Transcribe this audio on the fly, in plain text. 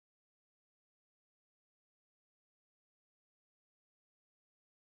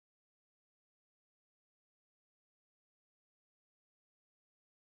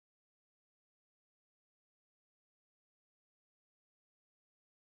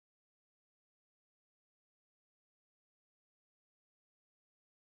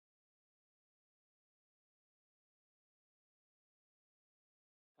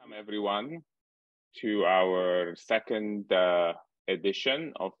Everyone, to our second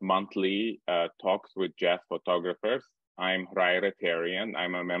edition of monthly talks with jazz photographers. I'm Rai Ratarian.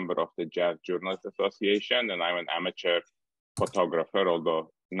 I'm a member of the Jazz Journalists Association, and I'm an amateur photographer,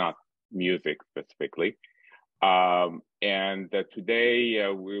 although not music specifically.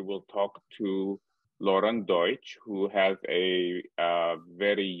 Today we will talk to Lauren Deutsch, who has a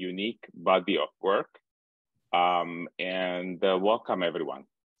very unique body of work. Welcome everyone.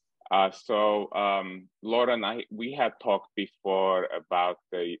 Lauren, we had talked before about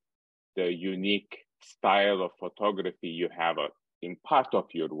the unique style of photography you have in part of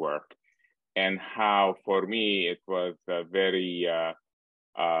your work, and how for me it was very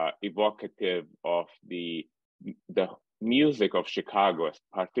evocative of the music of Chicago,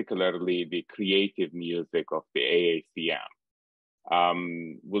 particularly the creative music of the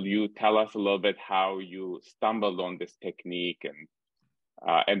AACM. Will you tell us a little bit how you stumbled on this technique,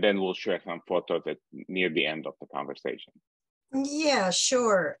 and then we'll share some photos near the end of the conversation. Yeah,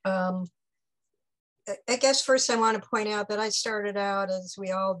 sure. I guess first I want to point out that I started out, as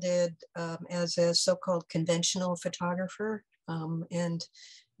we all did, as a so-called conventional photographer, and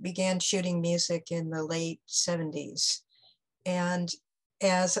began shooting music in the late 70s. And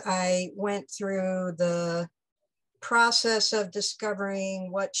as I went through the process of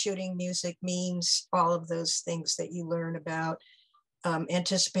discovering what shooting music means, all of those things that you learn about,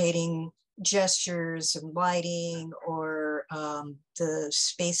 anticipating gestures and lighting, or the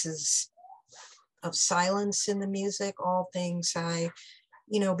spaces of silence in the music, all things I,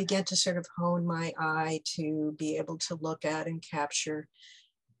 began to sort of hone my eye to be able to look at and capture.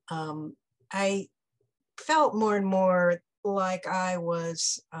 I felt more and more like I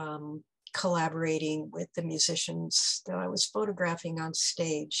was collaborating with the musicians that I was photographing on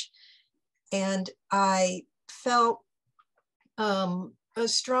stage. And I felt a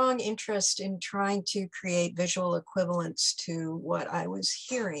strong interest in trying to create visual equivalents to what I was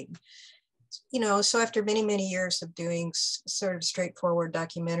hearing. So after many, many years of doing sort of straightforward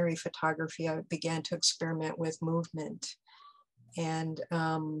documentary photography, I began to experiment with movement. And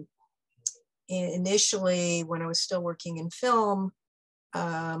initially, when I was still working in film,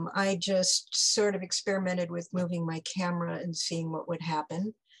 I just sort of experimented with moving my camera and seeing what would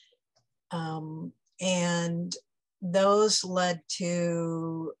happen. And those led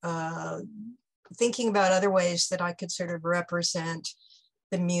to thinking about other ways that I could sort of represent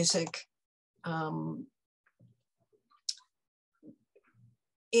the music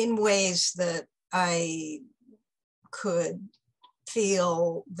in ways that I could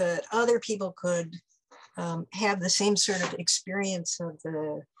feel that other people could have the same sort of experience of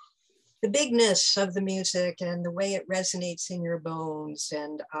the bigness of the music and the way it resonates in your bones.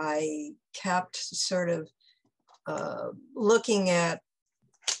 And I kept sort of looking at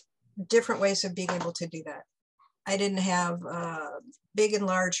different ways of being able to do that. I didn't have big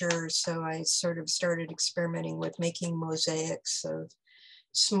enlargers, so I sort of started experimenting with making mosaics of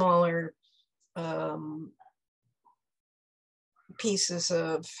smaller pieces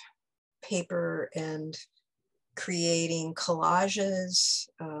of paper and creating collages,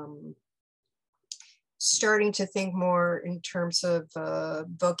 starting to think more in terms of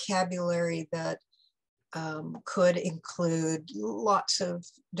vocabulary that could include lots of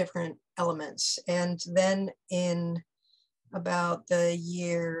different elements. And then in about the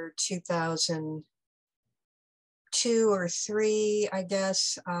year 2002 or 3, I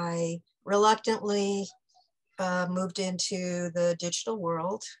guess, I reluctantly moved into the digital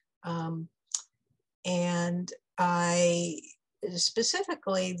world. And I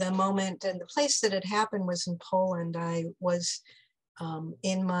specifically, the moment and the place that it happened was in Poland. I was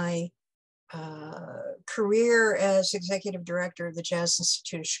in my career as executive director of the Jazz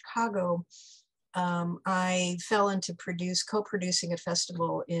Institute of Chicago. I fell into co-producing a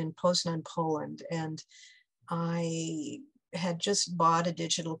festival in Poznan, Poland, and I had just bought a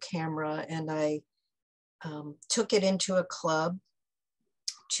digital camera, and I took it into a club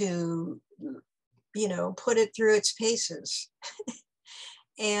to, put it through its paces.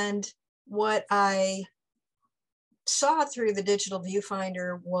 And what I saw through the digital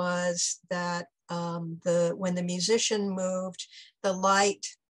viewfinder was that when the musician moved, the light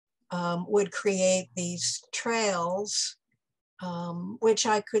would create these trails, which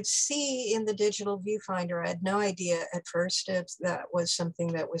I could see in the digital viewfinder. I had no idea at first if that was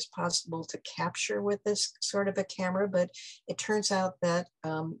something that was possible to capture with this sort of a camera, but it turns out that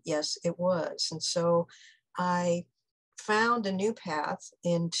yes, it was. And so I found a new path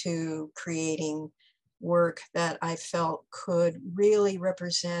into creating work that I felt could really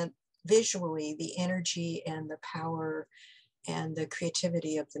represent visually the energy and the power and the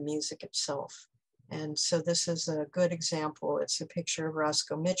creativity of the music itself. And so this is a good example. It's a picture of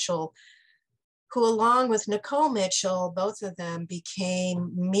Roscoe Mitchell, who along with Nicole Mitchell, both of them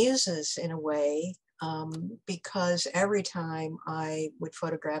became muses in a way, because every time I would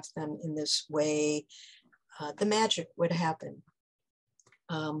photograph them in this way, the magic would happen.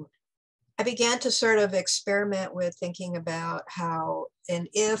 I began to sort of experiment with thinking about how and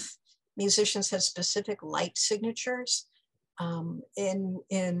if musicians had specific light signatures,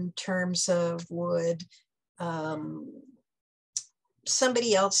 in terms of would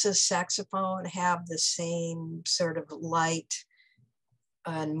somebody else's saxophone have the same sort of light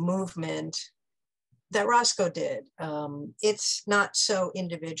and movement that Roscoe did. It's not so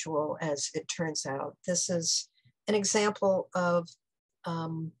individual as it turns out. This is an example of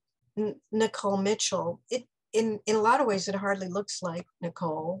Nicole Mitchell. In a lot of ways, it hardly looks like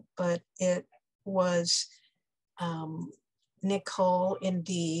Nicole, but it was Nicole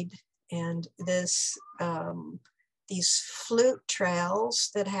indeed. And this, these flute trails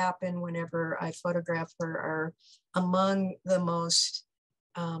that happen whenever I photograph her are among the most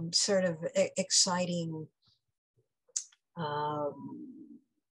sort of exciting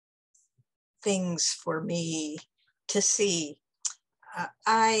things for me to see.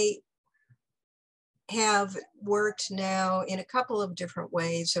 I have worked now in a couple of different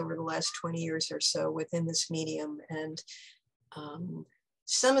ways over the last 20 years or so within this medium. And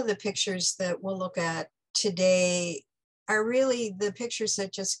some of the pictures that we'll look at today are really the pictures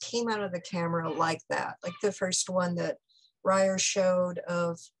that just came out of the camera like that. Like the first one that Ryer showed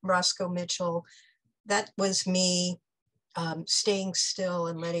of Roscoe Mitchell, that was me staying still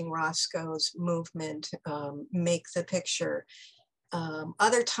and letting Roscoe's movement make the picture.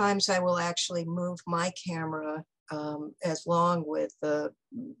 Other times I will actually move my camera as long with the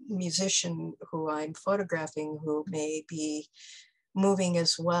musician who I'm photographing who may be moving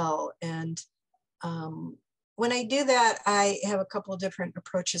as well. And when I do that, I have a couple of different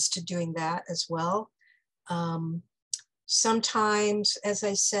approaches to doing that as well. Sometimes, as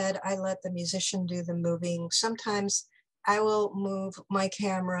I said, I let the musician do the moving. Sometimes I will move my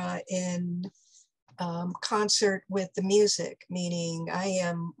camera in concert with the music, meaning I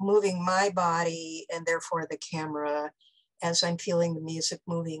am moving my body and therefore the camera as I'm feeling the music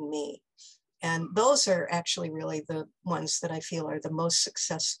moving me. And those are actually really the ones that I feel are the most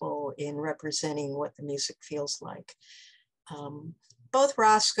successful in representing what the music feels like. Both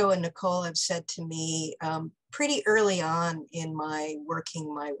Roscoe and Nicole have said to me pretty early on in my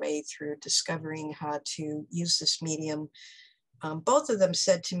working my way through discovering how to use this medium, both of them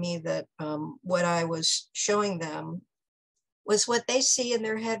said to me that what I was showing them was what they see in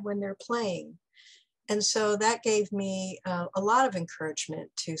their head when they're playing. And so that gave me a lot of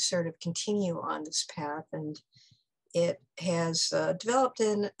encouragement to sort of continue on this path. And it has developed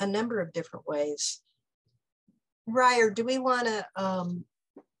in a number of different ways. Ryer, do we want to,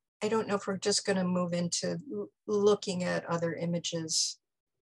 I don't know if we're just going to move into looking at other images,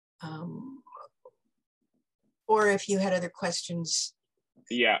 or if you had other questions.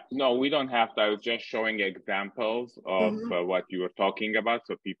 Yeah, no, we don't have to. I was just showing examples of what you were talking about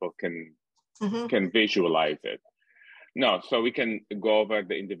so people can visualize it. No, so we can go over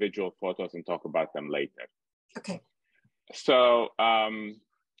the individual photos and talk about them later. Okay. So,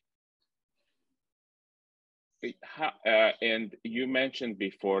 and you mentioned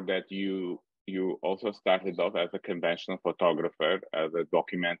before that you also started off as a conventional photographer, as a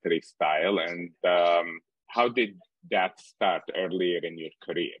documentary style. And how did that start earlier in your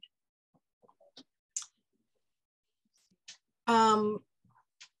career?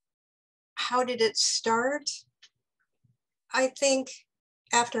 How did it start? I think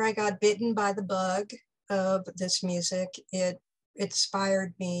after I got bitten by the bug of this music, it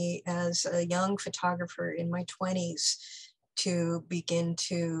inspired me as a young photographer in my 20s to begin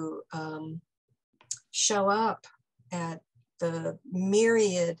to show up at the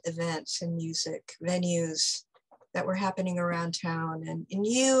myriad events and music venues that were happening around town. And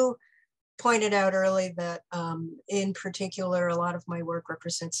you pointed out early that in particular, a lot of my work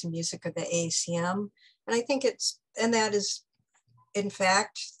represents the music of the AACM. And I think that is in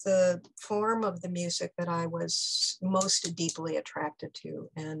fact the form of the music that I was most deeply attracted to.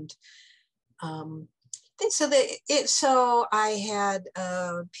 And so I had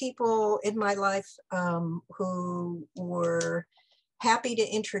people in my life who were happy to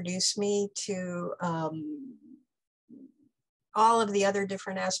introduce me to all of the other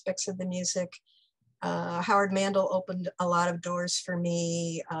different aspects of the music. Howard Mandel opened a lot of doors for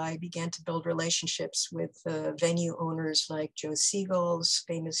me. I began to build relationships with venue owners like Joe Siegel's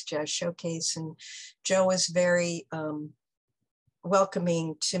famous Jazz Showcase. And Joe was very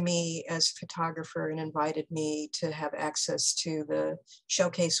welcoming to me as a photographer and invited me to have access to the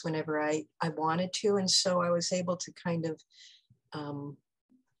showcase whenever I wanted to. And so I was able to kind of,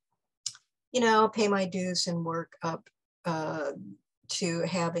 you know, pay my dues and work up to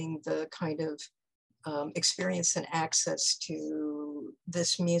having the kind of experience and access to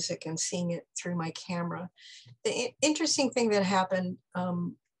this music and seeing it through my camera. The interesting thing that happened,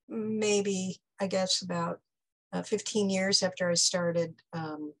 maybe, I guess, about 15 years after I started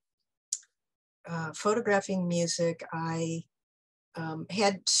photographing music, I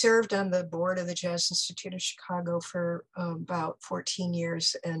had served on the board of the Jazz Institute of Chicago for about 14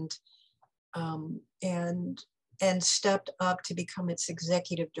 years and stepped up to become its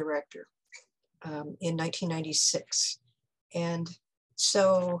executive director in 1996. And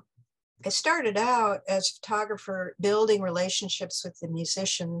so I started out as a photographer building relationships with the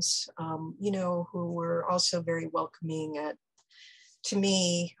musicians, you know, who were also very welcoming to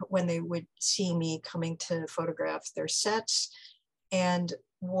me when they would see me coming to photograph their sets. And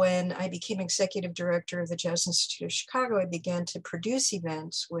when I became executive director of the Jazz Institute of Chicago, I began to produce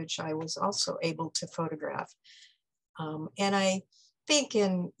events, which I was also able to photograph. And I think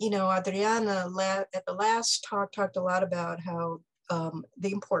you know, Adriana at the last talk talked a lot about how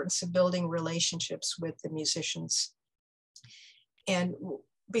the importance of building relationships with the musicians. And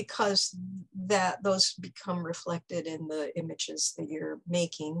because those become reflected in the images that you're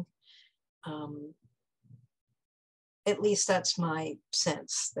making, at least that's my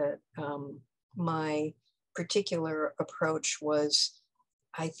sense, that my particular approach was,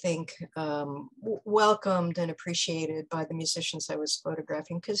 I think, welcomed and appreciated by the musicians I was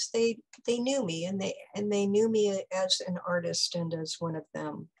photographing, because they knew me and they knew me as an artist and as one of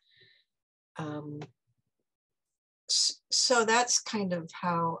them. So that's kind of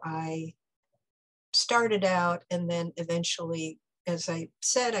how I started out, and then eventually, as I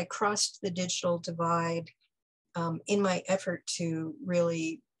said, I crossed the digital divide in my effort to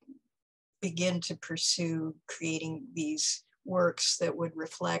really begin to pursue creating these works that would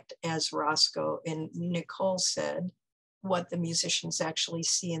reflect, as Roscoe and Nicole said, what the musicians actually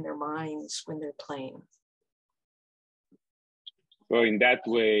see in their minds when they're playing. So in that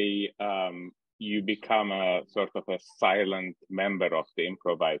way, you become a sort of a silent member of the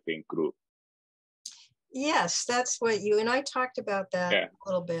improvising group. Yes, that's what you and I talked about that Yeah. a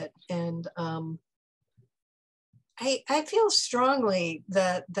little bit. And I feel strongly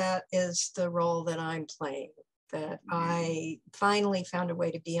that that is the role that I'm playing, that I finally found a way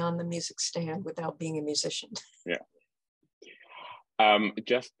to be on the music stand without being a musician. Yeah.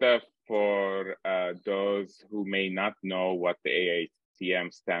 Just for those who may not know what the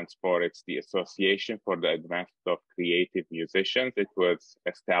AACM stands for, it's the Association for the Advancement of Creative Musicians. It was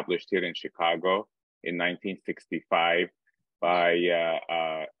established here in Chicago in 1965 by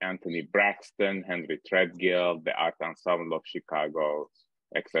Anthony Braxton, Henry Threadgill, the Art Ensemble of Chicago,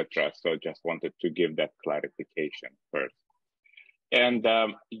 etc. So just wanted to give that clarification first. And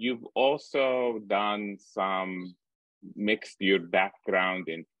you've also done mixed your background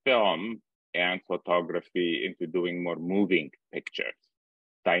in film and photography into doing more moving pictures,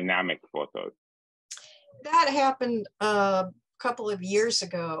 dynamic photos. That happened a couple of years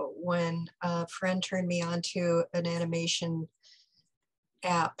ago when a friend turned me on to an animation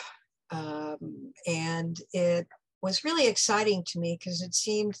app. And it was really exciting to me because it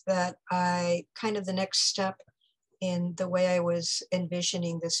seemed that the next step in the way I was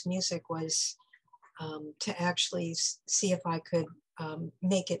envisioning this music was to actually see if I could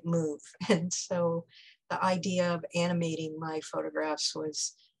make it move. And so the idea of animating my photographs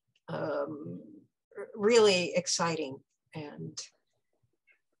was really exciting. And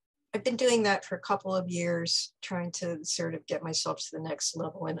I've been doing that for a couple of years, trying to sort of get myself to the next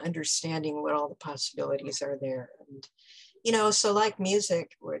level and understanding what all the possibilities are there. And, you know, so like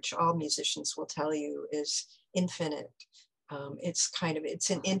music, which all musicians will tell you is infinite. It's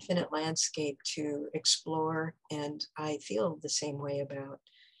an infinite landscape to explore. And I feel the same way about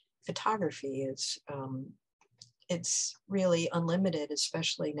photography. It's really unlimited,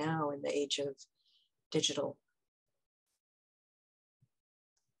 especially now in the age of digital.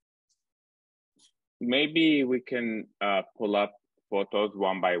 Maybe we can pull up photos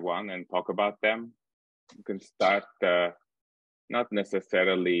one by one and talk about them. You can start not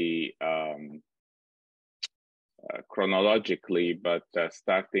necessarily chronologically, but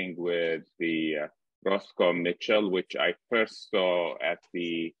starting with the Roscoe Mitchell, which I first saw at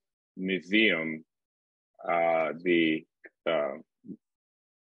the museum, the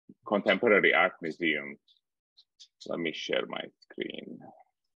Contemporary Art Museum. Let me share my screen.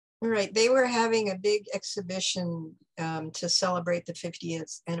 Right. They were having a big exhibition to celebrate the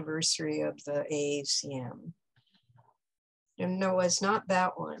 50th anniversary of the AACM. And no, it's not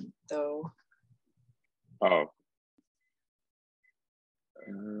that one, though. Oh.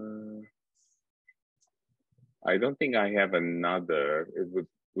 I don't think I have another.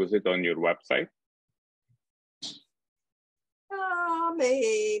 Was it on your website?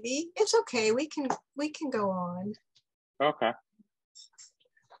 Maybe. It's okay. We can go on. Okay.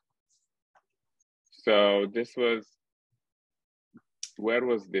 So this was, where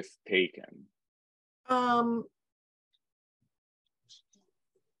was this taken?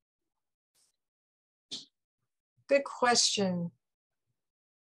 Good question.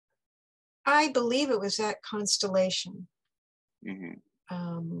 I believe it was at Constellation.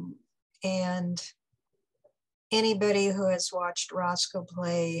 Mm-hmm. And anybody who has watched Roscoe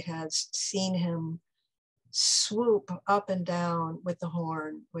play has seen him swoop up and down with the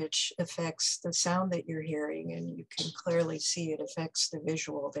horn, which affects the sound that you're hearing, and you can clearly see it affects the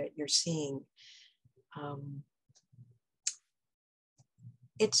visual that you're seeing.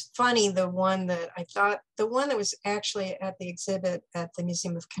 It's funny, the one that was actually at the exhibit at the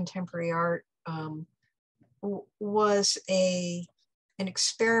Museum of Contemporary Art was an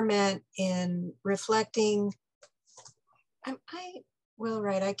experiment in reflecting.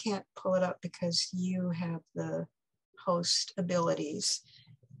 I can't pull it up because you have the host abilities.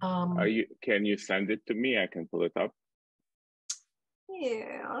 Can you send it to me? I can pull it up.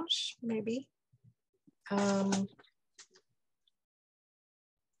 Yeah, maybe.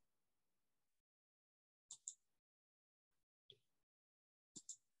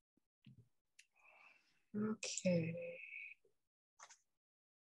 Okay.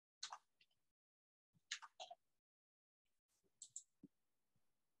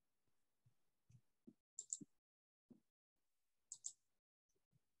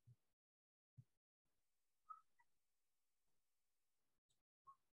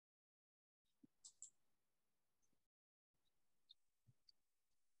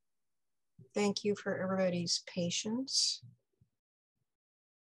 Thank you for everybody's patience.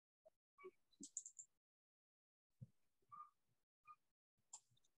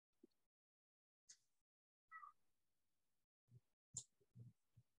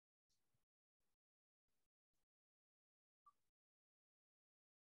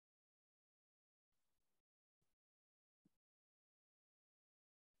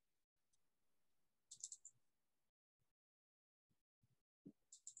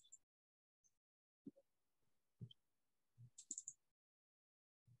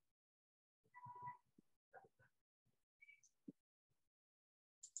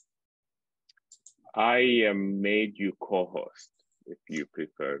 I made you co-host if you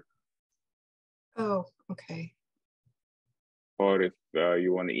prefer. Oh, okay. Or if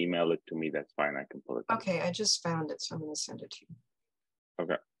you want to email it to me, that's fine. I can pull it up. Okay, I just found it, so I'm going to send it to you.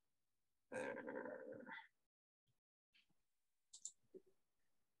 Okay.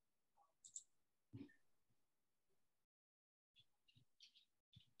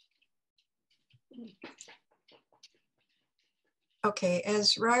 Okay,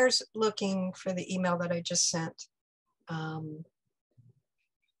 as Ryer's looking for the email that I just sent,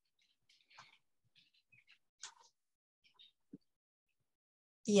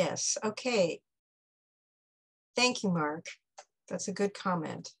 yes, okay. Thank you, Mark. That's a good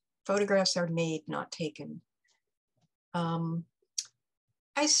comment. Photographs are made, not taken.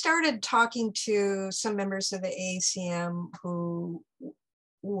 I started talking to some members of the AACM who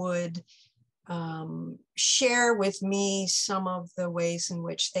would share with me some of the ways in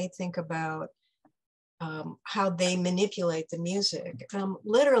which they think about how they manipulate the music,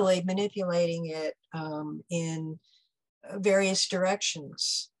 literally manipulating it in various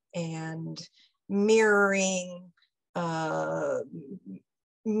directions and mirroring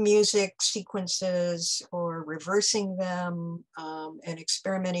music sequences or reversing them and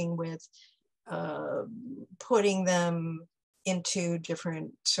experimenting with putting them into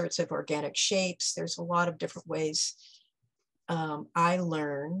different sorts of organic shapes. There's a lot of different ways. I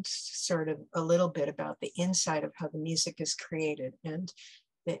learned sort of a little bit about the inside of how the music is created, and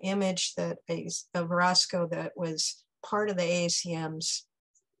the image that of Roscoe that was part of the AACM's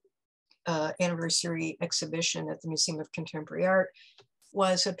anniversary exhibition at the Museum of Contemporary Art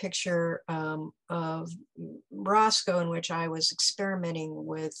was a picture of Roscoe in which I was experimenting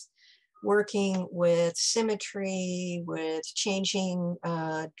with working with symmetry, with changing,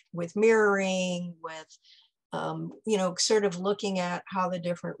 with mirroring, with, sort of looking at how the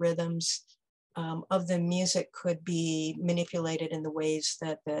different rhythms of the music could be manipulated in the ways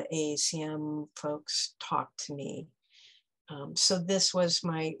that the AACM folks talked to me. So this was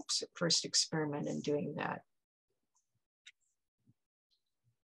my first experiment in doing that.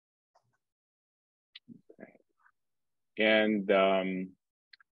 And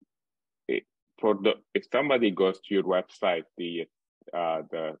if somebody goes to your website, the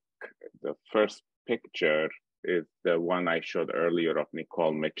first picture is the one I showed earlier of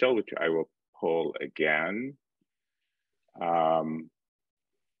Nicole Mitchell, which I will pull again.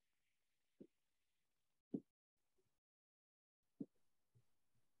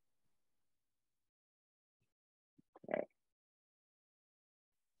 Okay.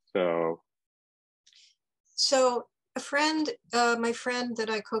 So a friend, my friend that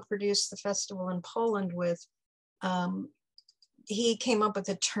I co-produced the festival in Poland with, he came up with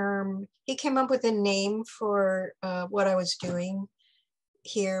a term, he came up with a name for what I was doing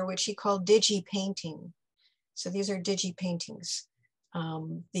here, which he called digi-painting. So these are digi-paintings,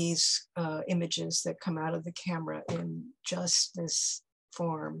 these images that come out of the camera in just this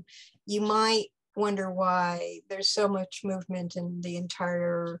form. You might wonder why there's so much movement in the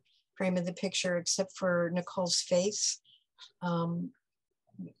entire frame of the picture except for Nicole's face.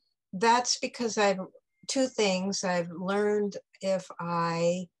 That's because two things. I've learned if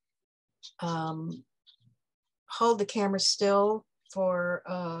I hold the camera still for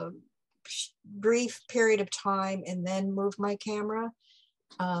a brief period of time and then move my camera,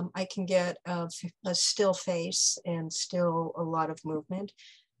 I can get a still face and still a lot of movement.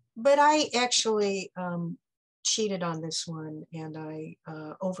 But I actually cheated on this one, and I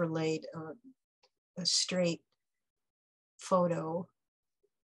overlaid a straight photo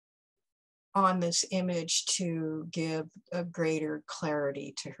on this image to give a greater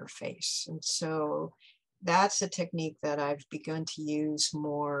clarity to her face. And so that's a technique that I've begun to use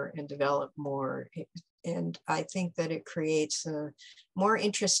more and develop more. And I think that it creates a more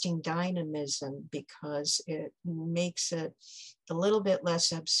interesting dynamism because it makes it a little bit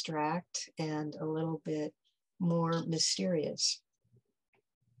less abstract and a little bit more mysterious.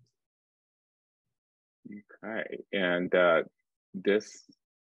 Okay, and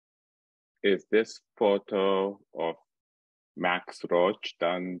is this photo of Max Roach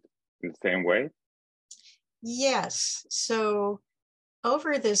done in the same way? Yes. So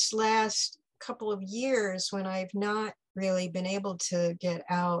over this last couple of years, when I've not really been able to get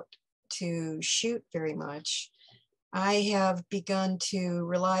out to shoot very much, I have begun to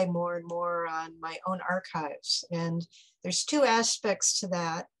rely more and more on my own archives. And there's two aspects to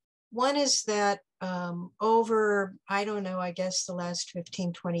that. One is that over, I don't know, I guess the last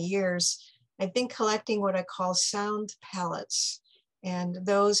 15, 20 years, I've been collecting what I call sound palettes. And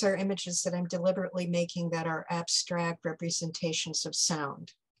those are images that I'm deliberately making that are abstract representations of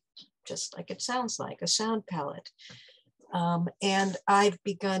sound, just like it sounds like, a sound palette. And I've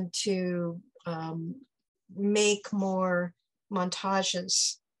begun to make more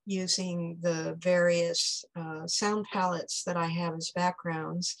montages using the various sound palettes that I have as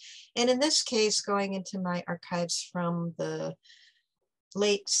backgrounds. And in this case, going into my archives from the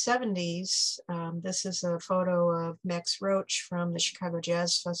late 70s, this is a photo of Max Roach from the Chicago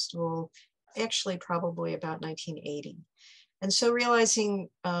Jazz Festival, actually probably about 1980. And so realizing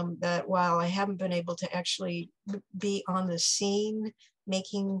that while I haven't been able to actually be on the scene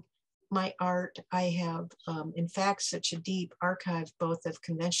making my art, I have in fact such a deep archive both of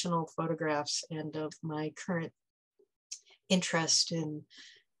conventional photographs and of my current interest in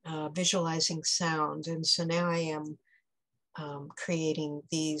visualizing sound. And so now I am creating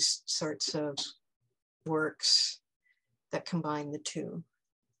these sorts of works that combine the two.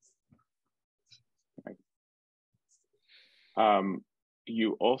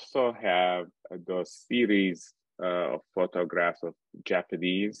 You also have those series of photographs of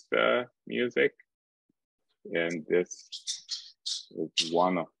Japanese music, and this is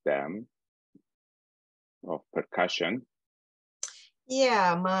one of them, of percussion.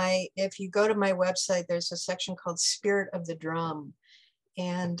 Yeah, if you go to my website, there's a section called Spirit of the Drum.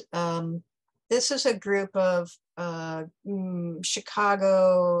 And this is a group of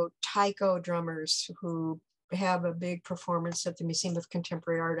Chicago taiko drummers who have a big performance at the Museum of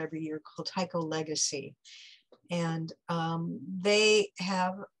Contemporary Art every year called Taiko Legacy. And they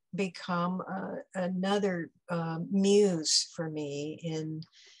have become another muse for me, in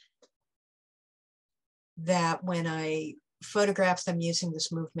that when I photograph them using this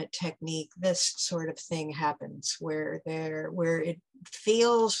movement technique, this sort of thing happens where it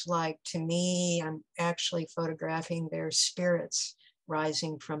feels like, to me, I'm actually photographing their spirits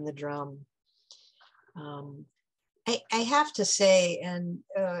rising from the drum. I have to say, and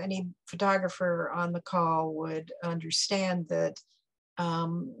any photographer on the call would understand that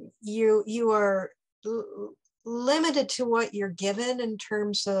you are limited to what you're given in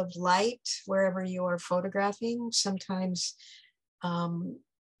terms of light wherever you are photographing. Sometimes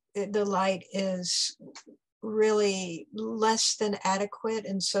the light is really less than adequate,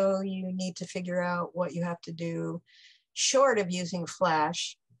 and so you need to figure out what you have to do short of using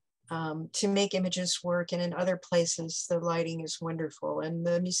flash to make images work. And in other places, the lighting is wonderful. And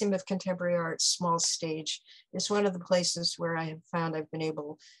the Museum of Contemporary Art's small stage is one of the places where I have found I've been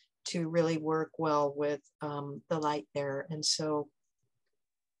able to really work well with the light there. And so,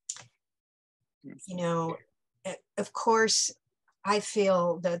 you know, of course, I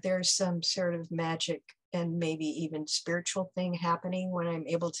feel that there's some sort of magic and maybe even spiritual thing happening when I'm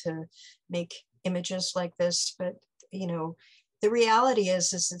able to make images like this. But, you know, the reality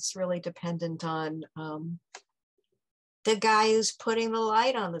is it's really dependent on the guy who's putting the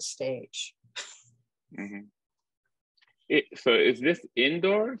light on the stage. Mm-hmm. So is this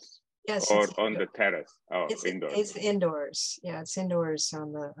indoors? Yes, or on the terrace? Oh, it's indoors. It's indoors. Yeah, it's indoors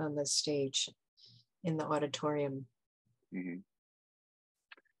on the stage in the auditorium. Mm-hmm.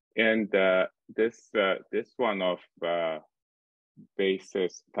 And this one of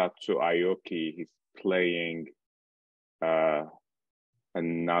bassist Tatsu Aoki, he's playing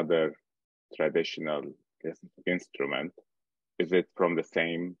another traditional instrument. Is it from the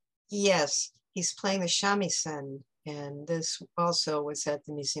same? Yes, he's playing the shamisen, and this also was at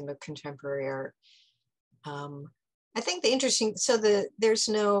the Museum of Contemporary Art. I think the interesting, so there's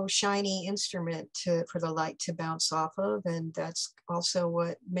no shiny instrument for the light to bounce off of, and that's also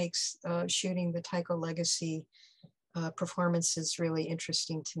what makes shooting the Taiko Legacy performances really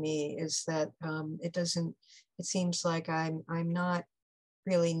interesting to me, is that it seems like I'm not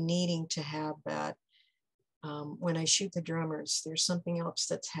really needing to have that when I shoot the drummers. There's something else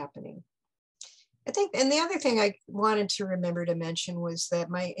that's happening. I think, and the other thing I wanted to remember to mention was that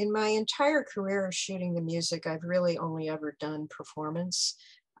in my entire career of shooting the music, I've really only ever done performance.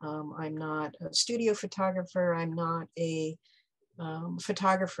 I'm not a studio photographer. I'm not a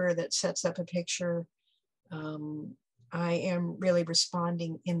photographer that sets up a picture. I am really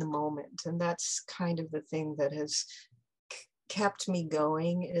responding in the moment. And that's kind of the thing that has kept me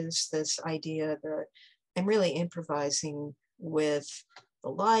going, is this idea that I'm really improvising with the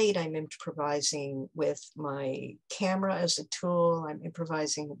light, I'm improvising with my camera as a tool, I'm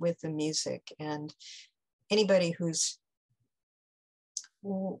improvising with the music. And anybody who's,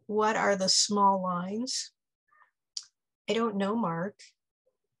 what are the small lines? I don't know, Mark.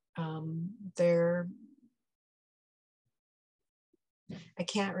 I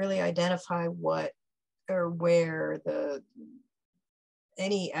can't really identify what or where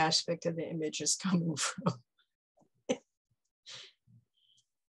any aspect of the image is coming from.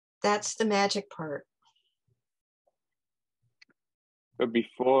 That's the magic part. So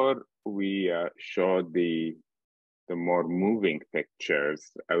before we show the more moving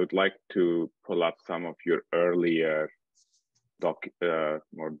pictures, I would like to pull up some of your earlier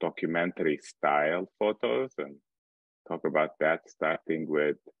more documentary style photos and talk about that, starting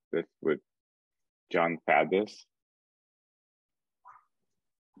with this with John Faddis.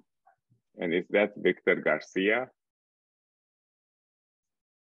 And is that Victor Garcia?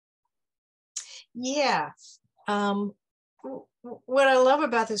 Yeah. What I love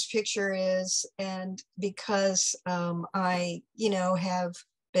about this picture is, and because I, have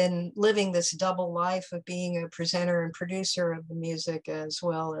been living this double life of being a presenter and producer of the music as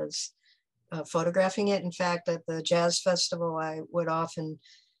well as photographing it. In fact, at the jazz festival, I would often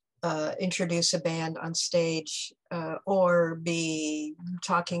introduce a band on stage or be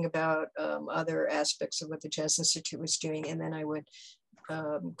talking about other aspects of what the Jazz Institute was doing. And then I would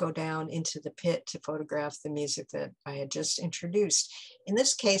go down into the pit to photograph the music that I had just introduced. In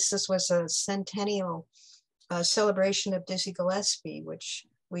this case, this was a centennial celebration of Dizzy Gillespie, which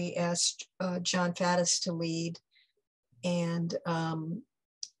we asked John Faddis to lead. And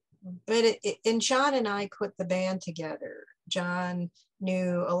and John and I put the band together. John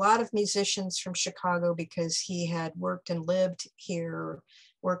knew a lot of musicians from Chicago because he had worked and lived here,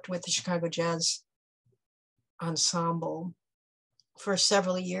 worked with the Chicago Jazz Ensemble for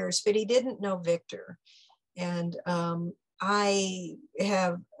several years, but he didn't know Victor. And I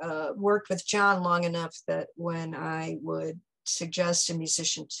have worked with John long enough that when I would suggest a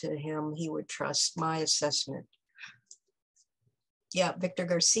musician to him, he would trust my assessment. Yeah, Victor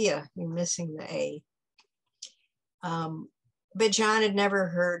Garcia, you're missing the A. But John had never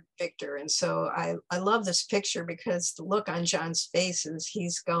heard Victor. And so I love this picture because the look on John's face is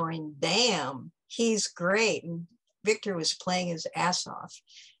he's going, damn, he's great. And Victor was playing his ass off.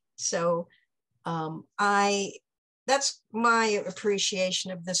 So I that's my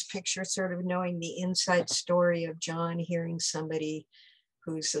appreciation of this picture, sort of knowing the inside story of John, hearing somebody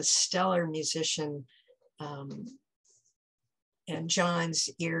who's a stellar musician. And John's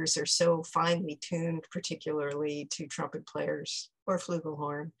ears are so finely tuned, particularly to trumpet players or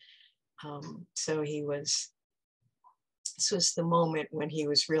flugelhorn. So this was the moment when he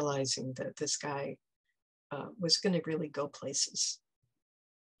was realizing that this guy was going to really go places.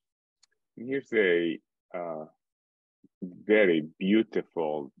 Here's a very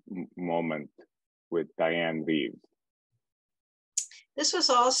beautiful moment with Diane Reeves. This was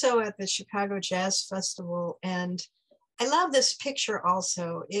also at the Chicago Jazz Festival, and I love this picture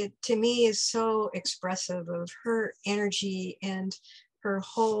also. It, to me, is so expressive of her energy and her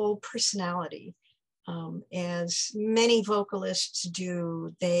whole personality. As many vocalists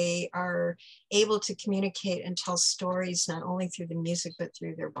do, they are able to communicate and tell stories not only through the music, but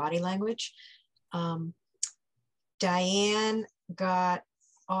through their body language. Diane got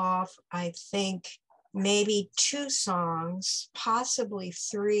off, I think, maybe 2 songs, possibly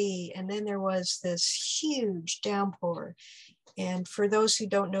 3, and then there was this huge downpour. And for those who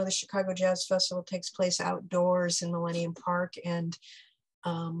don't know, the Chicago Jazz Festival takes place outdoors in Millennium Park, and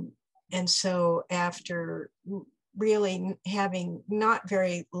so after really having not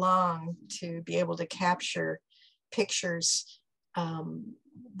very long to be able to capture pictures,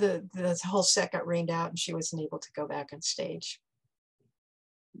 the whole set got rained out and she wasn't able to go back on stage.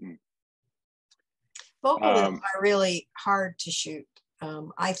 Vocalists are really hard to shoot.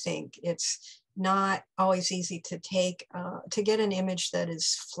 I think it's not always easy to take, to get an image that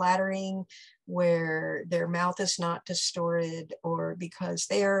is flattering, where their mouth is not distorted, or because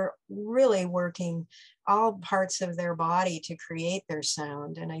they're really working all parts of their body to create their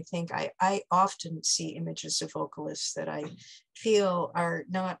sound. And I think I often see images of vocalists that I feel are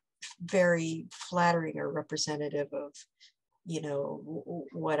not very flattering or representative of, you know,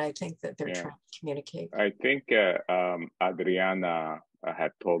 what I think that they're trying to communicate. I think Adriana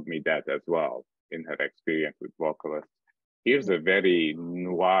had told me that as well in her experience with vocalists. Here's a very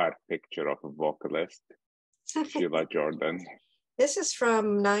noir picture of a vocalist, Sheila Jordan. This is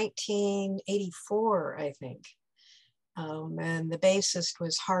from 1984, I think. And the bassist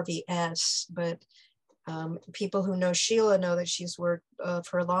was Harvey S. But people who know Sheila know that she's worked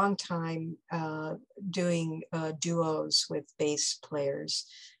for a long time doing duos with bass players.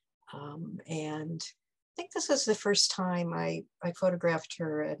 And I think this was the first time I photographed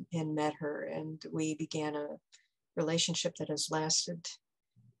her and met her, and we began a relationship that has lasted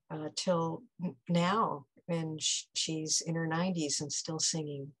till now, and she's in her 90s and still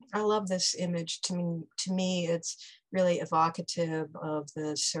singing. I love this image. To me, it's really evocative of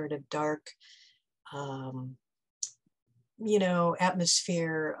the sort of dark, you know,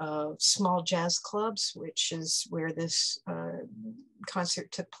 atmosphere of small jazz clubs, which is where this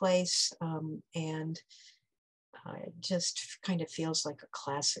concert took place, and it just kind of feels like a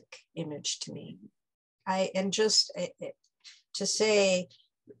classic image to me. To say,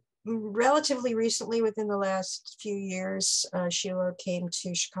 relatively recently, within the last few years, Sheila came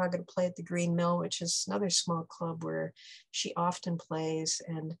to Chicago to play at the Green Mill, which is another small club where she often plays.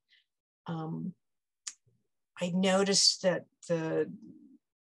 And I noticed that the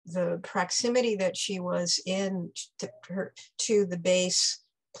proximity that she was in to the bass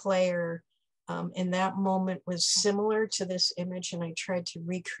player in that moment was similar to this image, and I tried to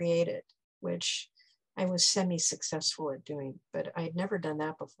recreate it, which I was semi-successful at doing, but I'd never done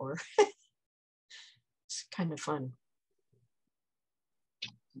that before. It's kind of fun.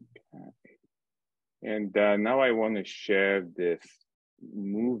 Okay. And now I want to share this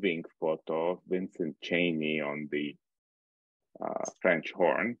moving photo of Vincent Cheney on the French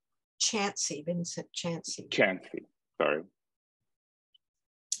horn. Vincent Chansey. Chansey, sorry.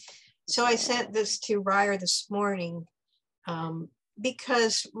 So I sent this to Ryer this morning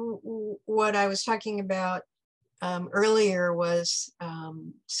because what I was talking about earlier was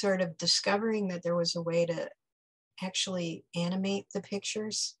sort of discovering that there was a way to actually animate the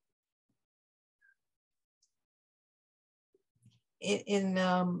pictures.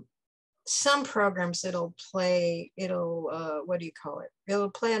 In some programs, it'll play on a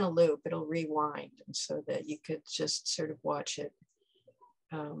loop, it'll rewind, and so that you could just sort of watch it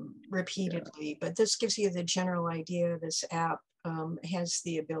repeatedly. Yeah. But this gives you the general idea. This app has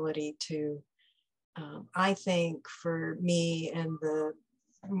the ability to, I think, for me and the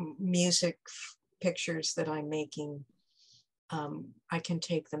music pictures that I'm making, I can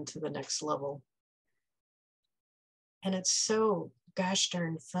take them to the next level. And it's so gosh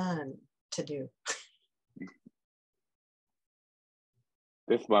darn fun to do.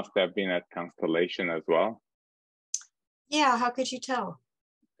 This must have been at Constellation as well. Yeah, how could you tell?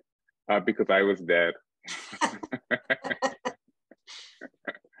 Because I was there.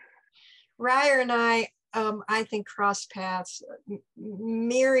 Ryer and I think, crossed paths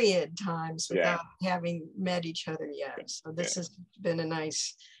myriad times without having met each other yet. So this has been a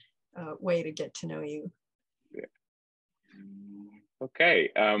nice way to get to know you. Yeah. Okay,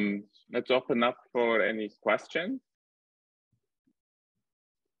 let's open up for any questions.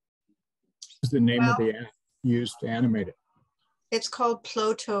 What's the name of the app used to animate it? It's called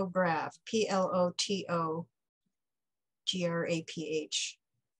Plotograph, Plotograph.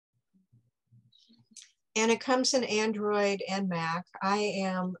 And it comes in Android and Mac. I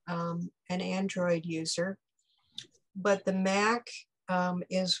am an Android user, but the Mac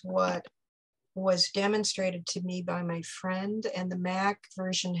is what was demonstrated to me by my friend, and the Mac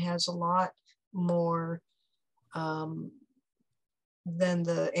version has a lot more than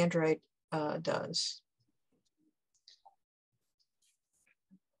the Android does.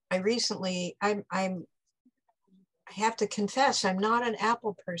 I have to confess, I'm not an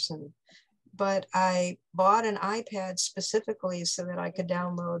Apple person, but I bought an iPad specifically so that I could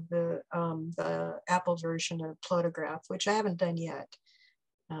download the Apple version of Plotograph, which I haven't done yet.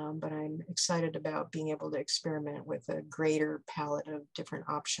 But I'm excited about being able to experiment with a greater palette of different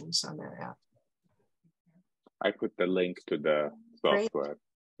options on that app. I put the link to the software.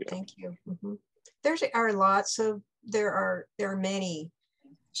 Yeah. Thank you. Mm-hmm. There are many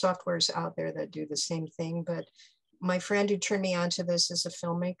softwares out there that do the same thing, but my friend who turned me onto this is a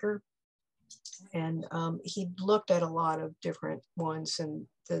filmmaker, and he looked at a lot of different ones, and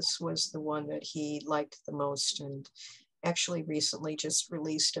this was the one that he liked the most, and actually recently just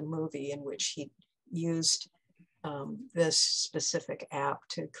released a movie in which he used this specific app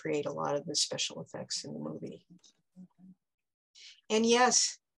to create a lot of the special effects in the movie. And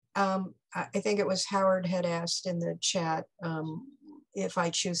yes, I think it was Howard had asked in the chat if I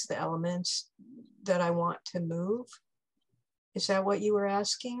choose the elements that I want to move. Is that what you were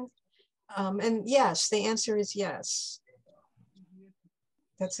asking? And yes, the answer is yes.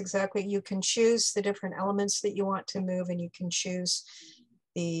 That's exactly, you can choose the different elements that you want to move, and you can choose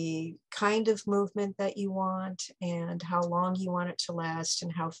the kind of movement that you want and how long you want it to last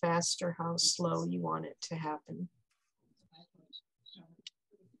and how fast or how slow you want it to happen.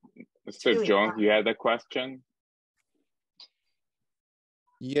 So really John, you had a question?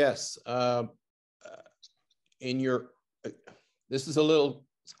 Yes. In your, this is a little,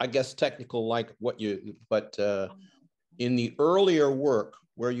 I guess, technical like what you, but in the earlier work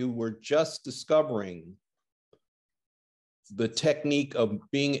where you were just discovering the technique of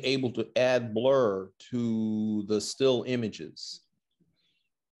being able to add blur to the still images,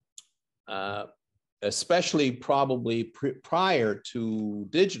 especially probably prior to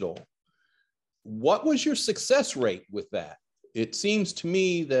digital, what was your success rate with that? It seems to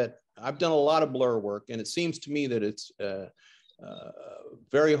me that I've done a lot of blur work, and it seems to me that it's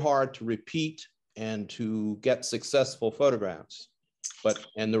very hard to repeat and to get successful photographs,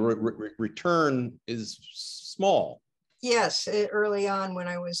 and the return is small. Yes, early on when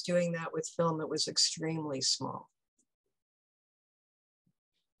I was doing that with film, it was extremely small.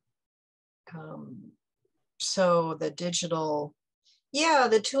 So the digital, yeah,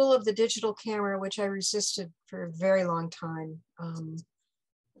 the tool of the digital camera, which I resisted for a very long time,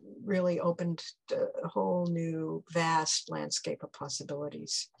 really opened a whole new vast landscape of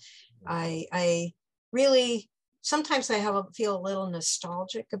possibilities. I really, sometimes I feel a little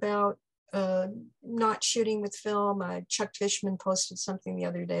nostalgic about not shooting with film. Chuck Fishman posted something the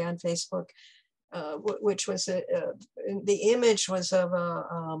other day on Facebook, which was the image was of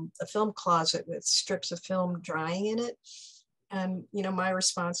a film closet with strips of film drying in it. And, you know, my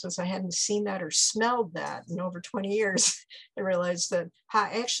response was I hadn't seen that or smelled that in over 20 years. I realized that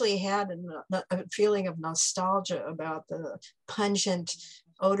I actually had a feeling of nostalgia about the pungent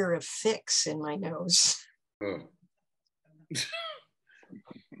odor of fix in my nose. Oh.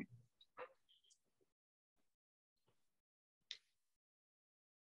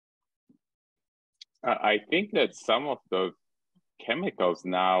 I think that some of those chemicals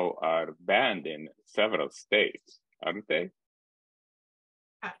now are banned in several states, aren't they?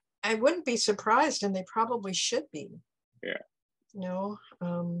 I wouldn't be surprised, and they probably should be. Yeah. You know,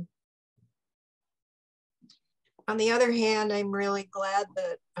 on the other hand, I'm really glad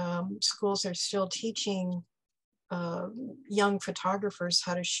that schools are still teaching young photographers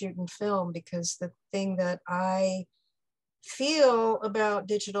how to shoot and film, because the thing that I feel about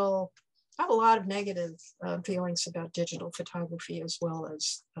digital, I have a lot of negative feelings about digital photography, as well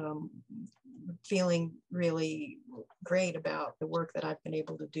as feeling really great about the work that I've been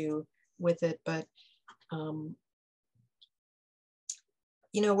able to do with it. But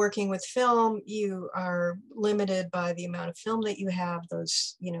you know, working with film, you are limited by the amount of film that you have,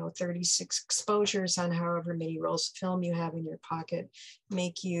 those, you know, 36 exposures on however many rolls of film you have in your pocket,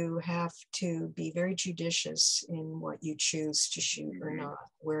 make you have to be very judicious in what you choose to shoot or not.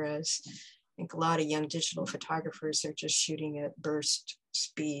 Whereas I think a lot of young digital photographers are just shooting at burst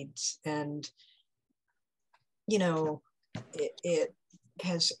speeds. And, you know, it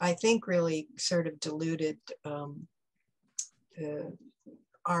has, I think, really sort of diluted the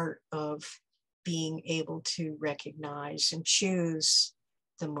art of being able to recognize and choose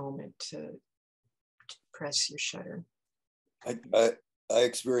the moment to press your shutter. I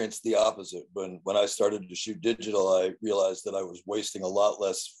experienced the opposite. When I started to shoot digital, I realized that I was wasting a lot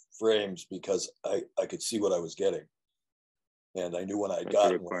less frames because I could see what I was getting. And I knew when I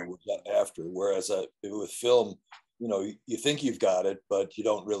got and what I got after. Whereas with film, you know, you think you've got it, but you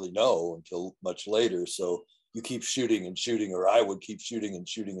don't really know until much later. So you keep shooting and shooting, or I would keep shooting and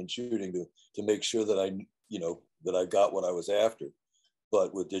shooting and shooting to make sure that that I got what I was after.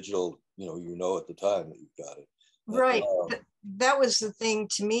 But with digital, you know at the time that you've got it. Right. That was the thing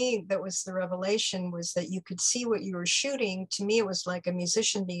to me, that was the revelation, was that you could see what you were shooting. To me, it was like a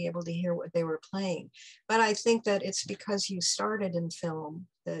musician being able to hear what they were playing. But I think that it's because you started in film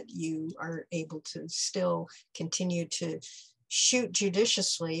that you are able to still continue to shoot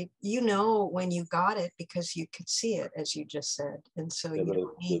judiciously. You know when you got it because you could see it, as you just said. And so you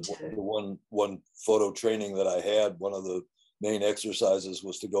don't need to. The one photo training that I had, one of the main exercises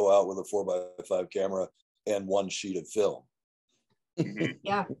was to go out with a 4x5 camera and one sheet of film.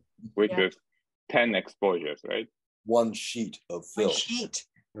 Yeah. Which is 10 exposures, right? One sheet of film. One sheet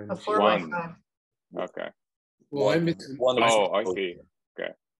of 4x5. Okay. Well, I see.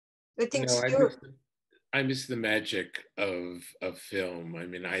 Okay. I think I miss the magic of film. I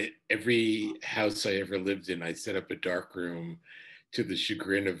mean, every house I ever lived in, I set up a dark room, to the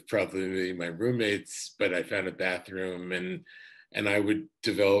chagrin of probably my roommates, but I found a bathroom, and I would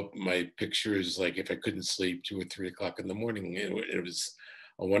develop my pictures, like if I couldn't sleep, 2 or 3 o'clock in the morning. It was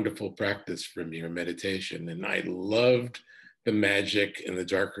a wonderful practice for me, or meditation. And I loved the magic in the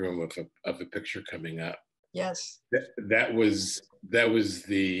dark room of a picture coming up. Yes.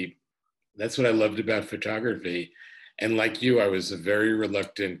 That's what I loved about photography. And like you, I was a very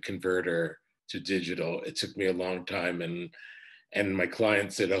reluctant converter to digital. It took me a long time, and my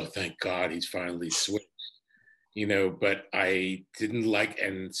client said, "Oh, thank God, he's finally switched." You know, but I didn't like,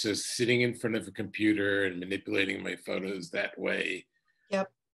 and so sitting in front of a computer and manipulating my photos that way,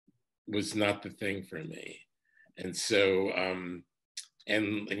 was not the thing for me. And so,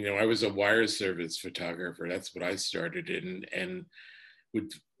 and you know, I was a wire service photographer. That's what I started in, and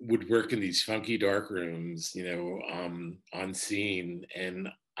would work in these funky dark rooms, you know, on scene, and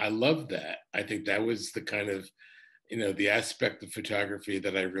I loved that. I think that was the kind of, you know, the aspect of photography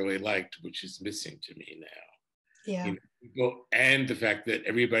that I really liked, which is missing to me now. Yeah. You know, people, and the fact that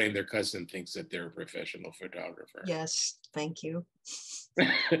everybody and their cousin thinks that they're a professional photographer. Yes, thank you.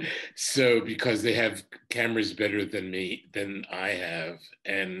 So because they have cameras better than I have,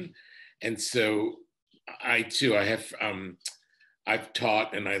 and so I too, I've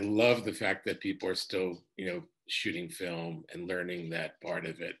taught, and I love the fact that people are still, you know, shooting film and learning that part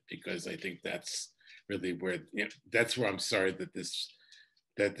of it, because I think that's really where, you know, that's where I'm sorry that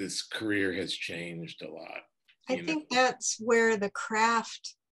this career has changed a lot. I think that's where the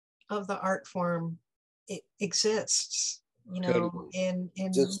craft of the art form exists, you know, in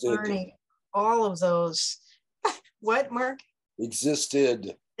learning all of those. What, Mark?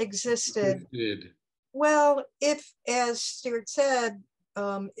 Existed. Well, if, as Stuart said,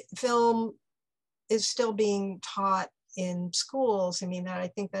 film is still being taught in schools, I mean, I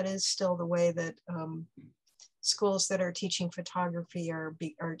think that is still the way that schools that are teaching photography are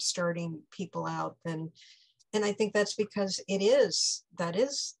starting people out. And I think that's because that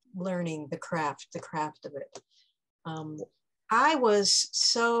is learning the craft of it. I was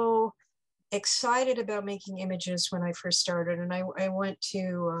so excited about making images when I first started, and I went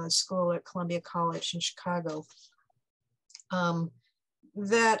to school at Columbia College in Chicago,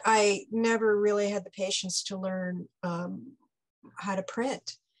 that I never really had the patience to learn how to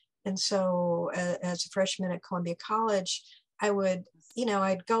print. And so as a freshman at Columbia College, I would, you know,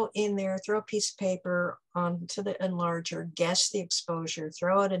 I'd go in there, throw a piece of paper onto the enlarger, guess the exposure,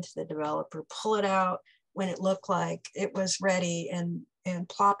 throw it into the developer, pull it out when it looked like it was ready, and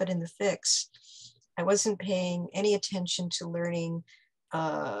plop it in the fix. I wasn't paying any attention to learning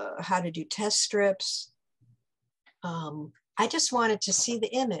how to do test strips. I just wanted to see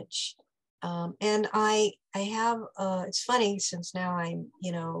the image. And I have, it's funny, since now I'm,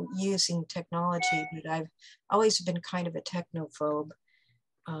 you know, using technology, but I've always been kind of a technophobe.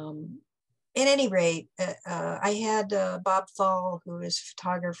 At any rate, I had Bob Thal, who is a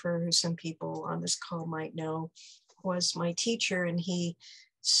photographer who some people on this call might know, was my teacher, and he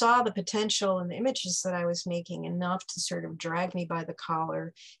saw the potential in the images that I was making enough to sort of drag me by the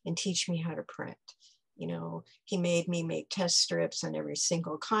collar and teach me how to print. You know, he made me make test strips on every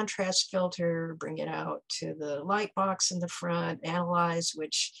single contrast filter, bring it out to the light box in the front, analyze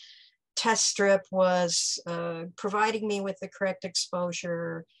which test strip was providing me with the correct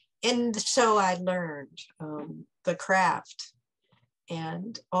exposure. And so I learned the craft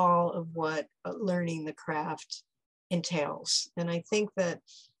and all of what learning the craft entails. And I think that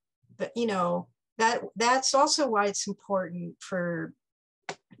you know, that's also why it's important for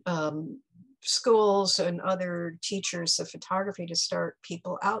schools and other teachers of photography to start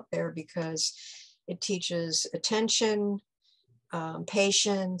people out there, because it teaches attention,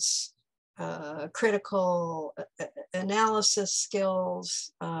 patience, critical analysis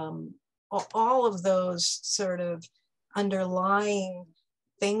skills, all of those sort of underlying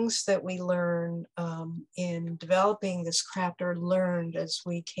things that we learn in developing this craft, or learned as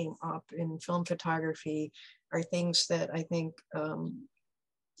we came up in film photography, are things that I think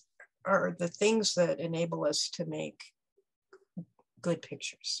are the things that enable us to make good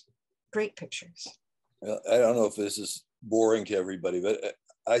pictures, great pictures. I don't know if this is boring to everybody, but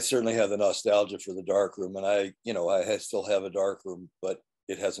I certainly have the nostalgia for the darkroom, and I still have a darkroom, but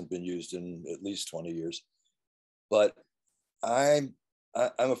it hasn't been used in at least 20 years. But I'm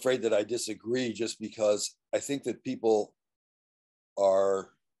afraid that I disagree, just because I think that people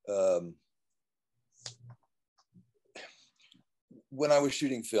are, when I was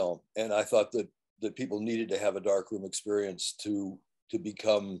shooting film, and I thought that people needed to have a darkroom experience to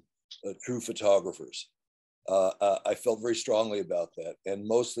become true photographers. I felt very strongly about that. And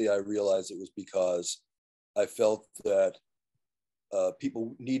mostly I realized it was because I felt that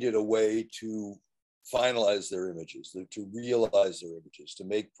people needed a way to finalize their images, to realize their images, to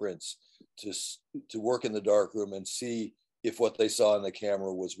make prints, to work in the darkroom and see if what they saw on the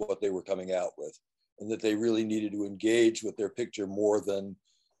camera was what they were coming out with, and that they really needed to engage with their picture more than,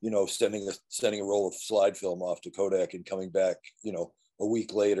 sending a roll of slide film off to Kodak and coming back, a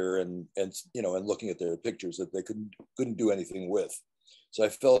week later and looking at their pictures that they couldn't do anything with. So I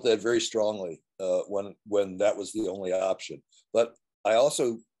felt that very strongly when that was the only option. But I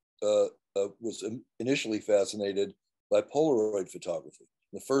also was initially fascinated by Polaroid photography.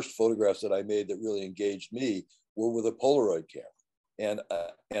 The first photographs that I made that really engaged me were with a Polaroid camera.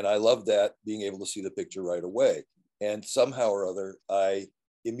 And I loved that, being able to see the picture right away. And somehow or other, I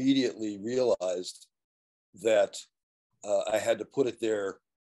immediately realized that I had to put it there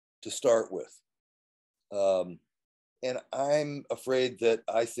to start with. And I'm afraid that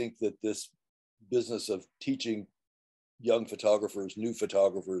I think that this business of teaching young photographers, new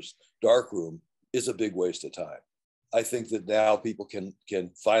photographers, darkroom is a big waste of time. I think that now people can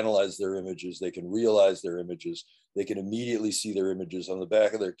finalize their images, they can realize their images, they can immediately see their images on the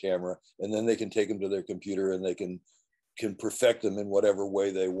back of their camera, and then they can take them to their computer and they can perfect them in whatever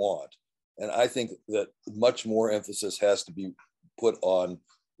way they want. And I think that much more emphasis has to be put on,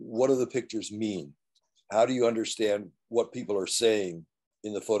 what do the pictures mean? How do you understand what people are saying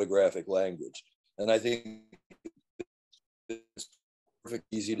in the photographic language? And I think it's perfectly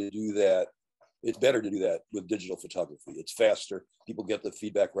easy to do that. It's better to do that with digital photography. It's faster. People get the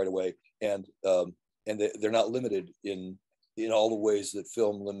feedback right away, and they're not limited in all the ways that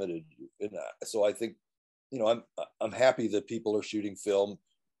film limited. And so I think, I'm happy that people are shooting film,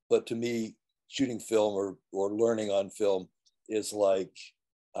 but to me, shooting film or learning on film is like,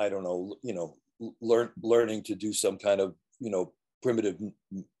 I don't know, learning to do some kind of, primitive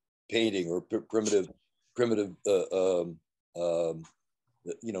painting or primitive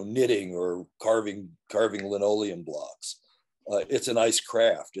knitting or carving linoleum blocks. It's a nice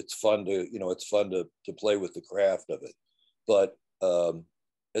craft. It's fun to play with the craft of it. But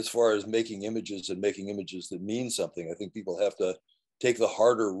as far as making images that mean something, I think people have to take the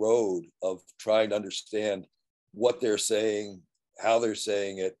harder road of trying to understand what they're saying, how they're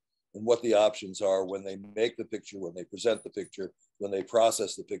saying it, and what the options are when they make the picture, when they present the picture, when they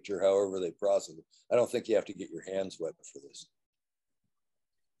process the picture, however they process it. I don't think you have to get your hands wet for this.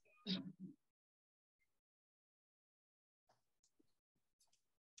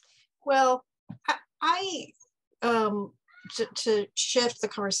 Well, I to shift the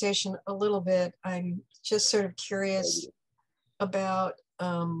conversation a little bit, I'm just sort of curious about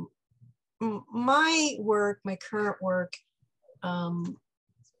my work, my current work.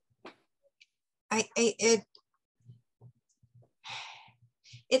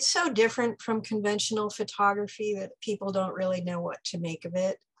 it's so different from conventional photography that people don't really know what to make of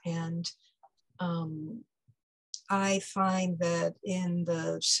it. And I find that in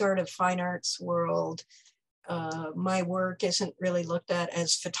the sort of fine arts world, my work isn't really looked at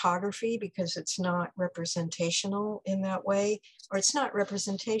as photography because it's not representational in that way, or it's not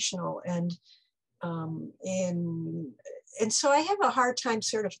representational. And so I have a hard time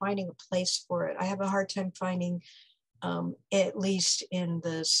sort of finding a place for it. I have a hard time finding, at least in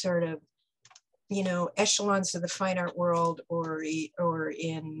the sort of, you know, echelons of the fine art world, or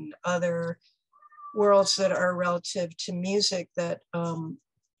in other worlds that are relative to music, that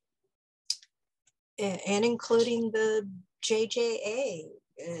and including the JJA.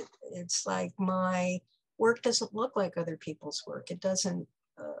 It's like my work doesn't look like other people's work. It doesn't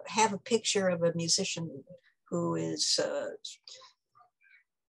have a picture of a musician who is,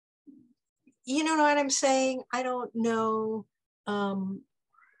 you know what I'm saying? I don't know.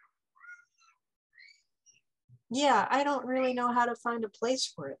 Yeah, I don't really know how to find a place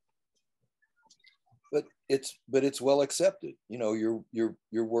for it. But it's well accepted. You know, your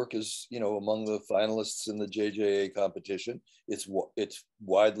work is, you know, among the finalists in the JJA competition. It's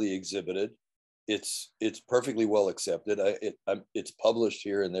widely exhibited. It's perfectly well accepted. It's published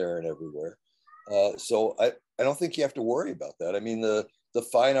here and there and everywhere. So I don't think you have to worry about that. I mean, the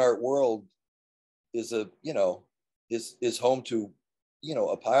fine art world is is home to, you know,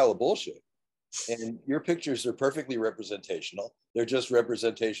 a pile of bullshit. And your pictures are perfectly representational. They're just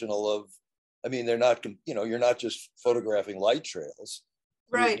representational of, I mean, they're not, you know, you're not just photographing light trails.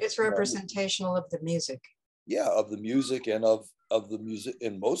 Right, it's representational of the music. Yeah, of the music and of the music,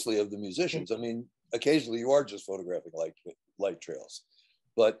 and mostly of the musicians. I mean, occasionally you are just photographing light trails,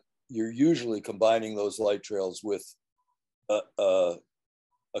 but you're usually combining those light trails with a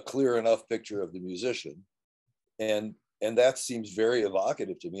clear enough picture of the musician, and that seems very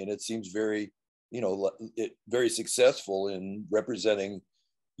evocative to me, and it seems very, you know, very successful in representing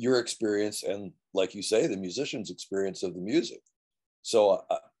your experience and, like you say, the musician's experience of the music. So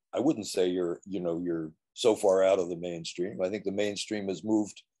I wouldn't say you're so far out of the mainstream. I think the mainstream has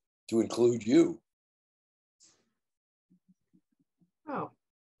moved to include you. Oh,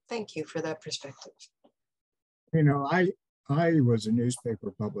 thank you for that perspective. You know, I was a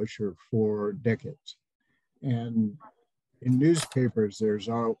newspaper publisher for decades, and in newspapers, there's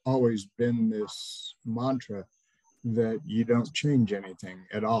always been this mantra that you don't change anything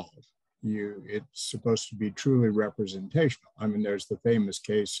at all. It's supposed to be truly representational. I mean, there's the famous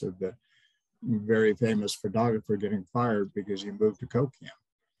case of the very famous photographer getting fired because he moved to coke can.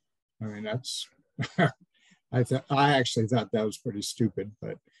 I mean, that's I actually thought that was pretty stupid,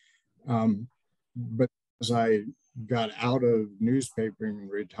 but as I got out of newspapering,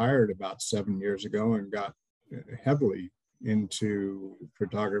 retired about 7 years ago, and got heavily into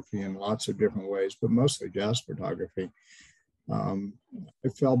photography in lots of different ways, but mostly jazz photography. I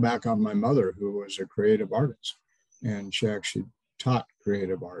fell back on my mother, who was a creative artist, and she actually taught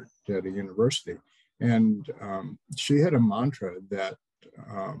creative art at a university. And she had a mantra that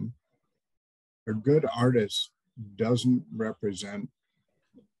a good artist doesn't represent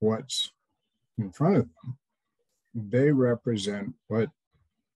what's in front of them. They represent what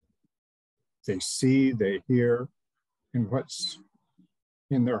they see, they hear, and what's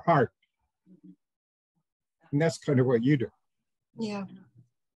in their heart. And that's kind of what you do. Yeah.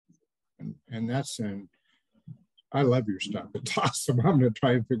 And I love your stuff. It's awesome. I'm going to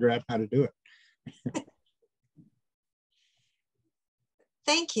try and figure out how to do it.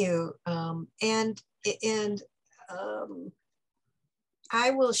 Thank you.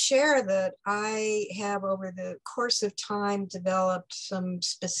 I will share that I have, over the course of time, developed some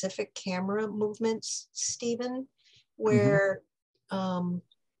specific camera movements, Stephen, where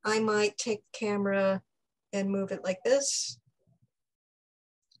I might take the camera and move it like this,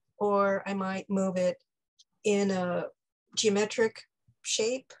 or I might move it in a geometric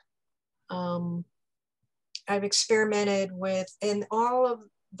shape. I've experimented with, and all of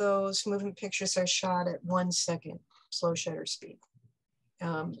those movement pictures are shot at 1 second slow shutter speed.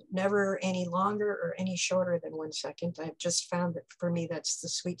 Never any longer or any shorter than 1 second. I've just found that for me, that's the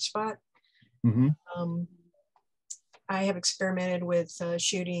sweet spot. I have experimented with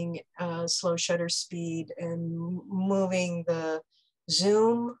shooting slow shutter speed and moving the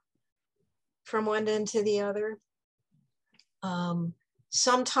zoom from one end to the other.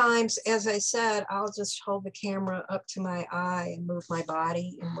 Sometimes, as I said, I'll just hold the camera up to my eye and move my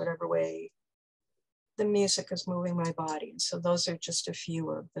body in whatever way the music is moving my body. And so those are just a few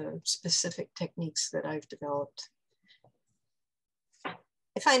of the specific techniques that I've developed.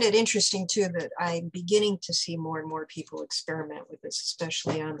 I find it interesting too that I'm beginning to see more and more people experiment with this,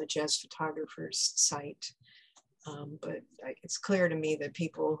 especially on the Jazz Photographers site. But it's clear to me that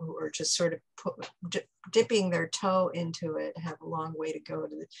people who are just sort of dipping their toe into it have a long way to go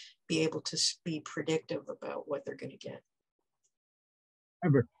to be able to be predictive about what they're going to get. I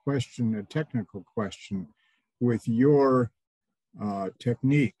have a question, a technical question. With your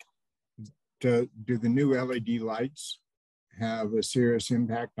technique, do the new LED lights have a serious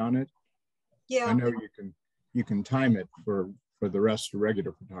impact on it? Yeah. I know you can time it for the rest of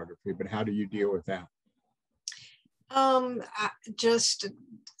regular photography, but how do you deal with that?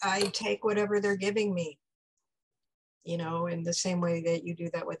 I take whatever they're giving me, you know, in the same way that you do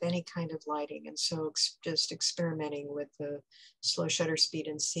that with any kind of lighting. And so just experimenting with the slow shutter speed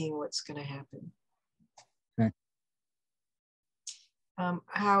and seeing what's going to happen. Okay.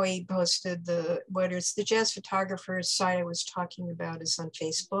 Howie posted the Jazz Photographers site I was talking about is on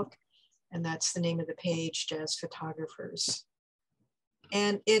Facebook, and that's the name of the page, Jazz Photographers.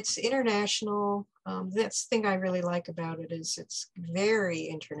 And it's international. That's the thing I really like about it is it's very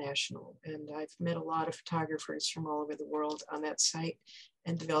international. And I've met a lot of photographers from all over the world on that site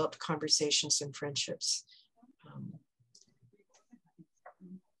and developed conversations and friendships.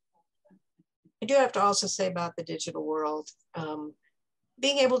 I do have to also say about the digital world,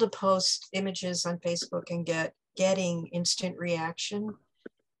 being able to post images on Facebook and getting instant reaction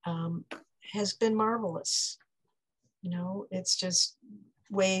has been marvelous. You know, it's just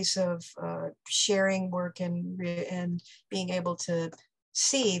ways of sharing work and being able to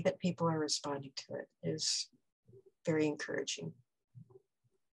see that people are responding to it is very encouraging.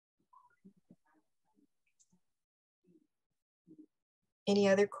 Any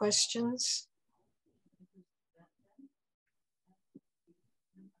other questions?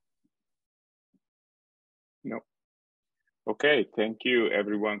 No. Okay, thank you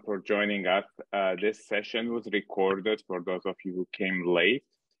everyone for joining us. This session was recorded for those of you who came late.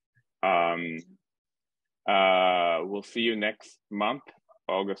 We'll see you next month,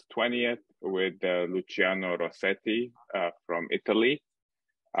 August 20th, with Luciano Rossetti from Italy.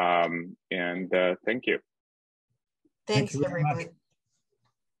 And thank you. Thanks, everyone.